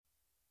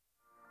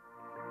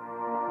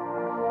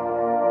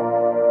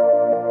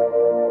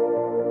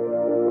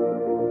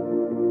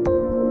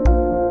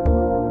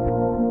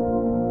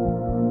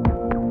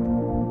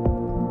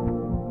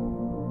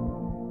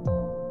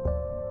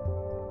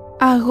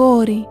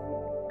αγόρι.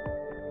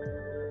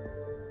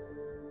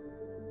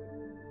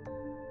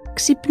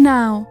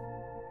 Ξυπνάω.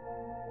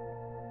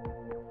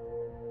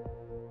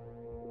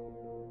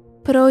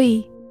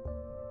 Πρωί.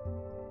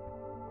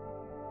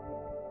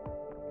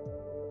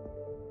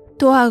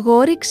 Το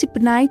αγόρι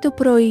ξυπνάει το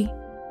πρωί.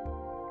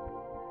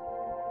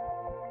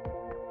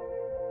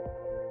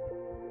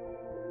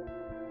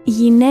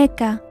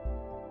 Γυναίκα.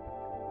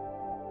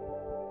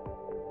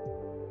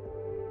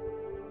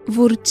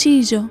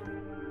 Βουρτσίζω.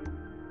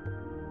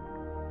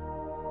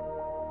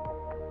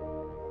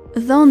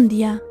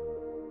 Δόντια.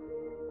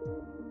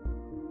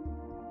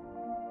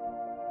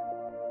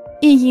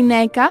 Η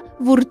γυναίκα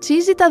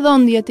βουρτσίζει τα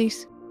δόντια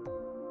της.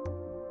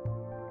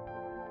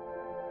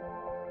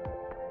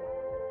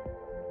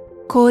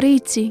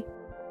 Κορίτσι.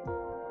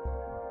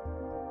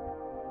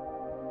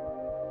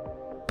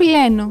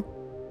 Πλένω.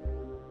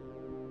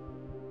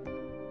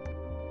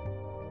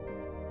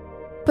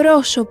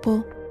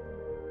 Πρόσωπο.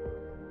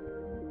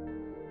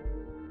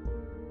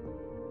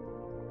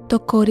 Το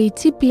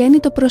κορίτσι πλένει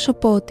το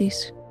πρόσωπό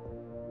της.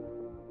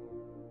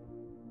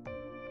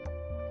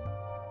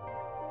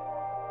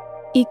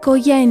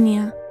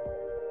 Οικογένεια.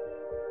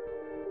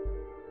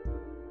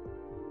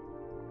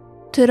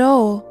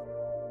 Τρώω.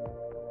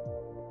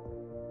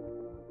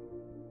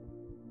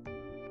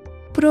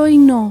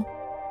 Πρωινό.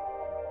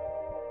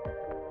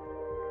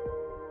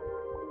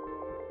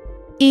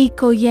 Η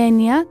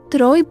οικογένεια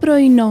τρώει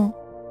πρωινό.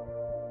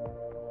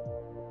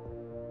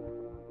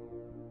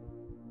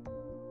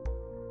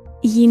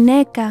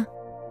 Γυναίκα.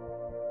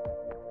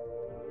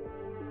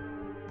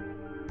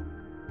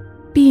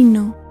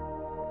 Πίνω.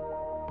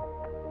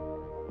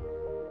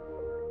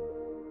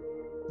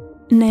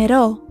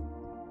 Νερό.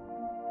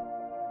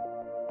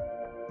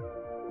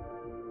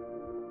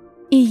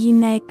 Η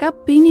γυναίκα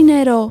πίνει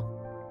νερό.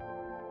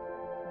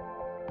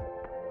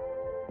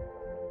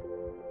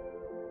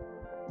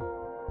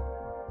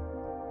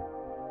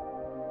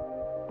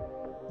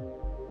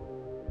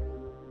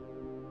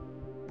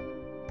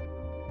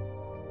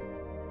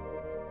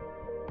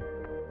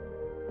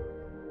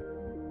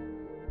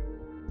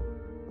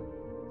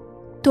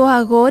 Το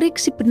αγόρι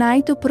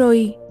ξυπνάει το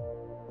πρωί.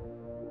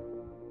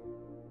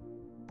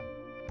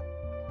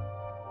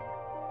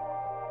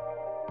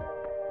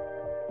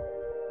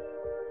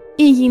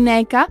 Η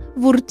γυναίκα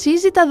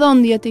βουρτσίζει τα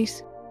δόντια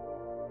της.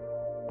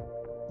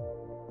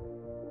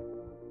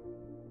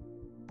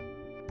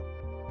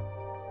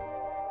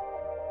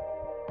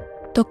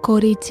 Το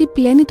κορίτσι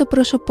πλένει το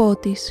πρόσωπό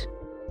της.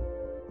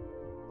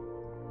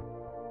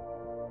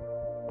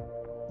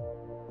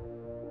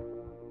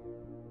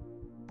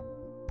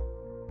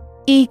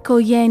 Η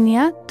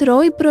οικογένεια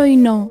τρώει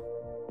πρωινό.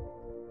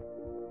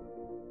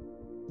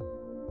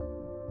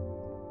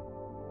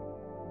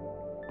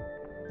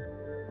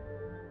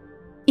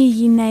 Η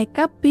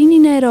γυναίκα πίνει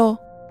νερό.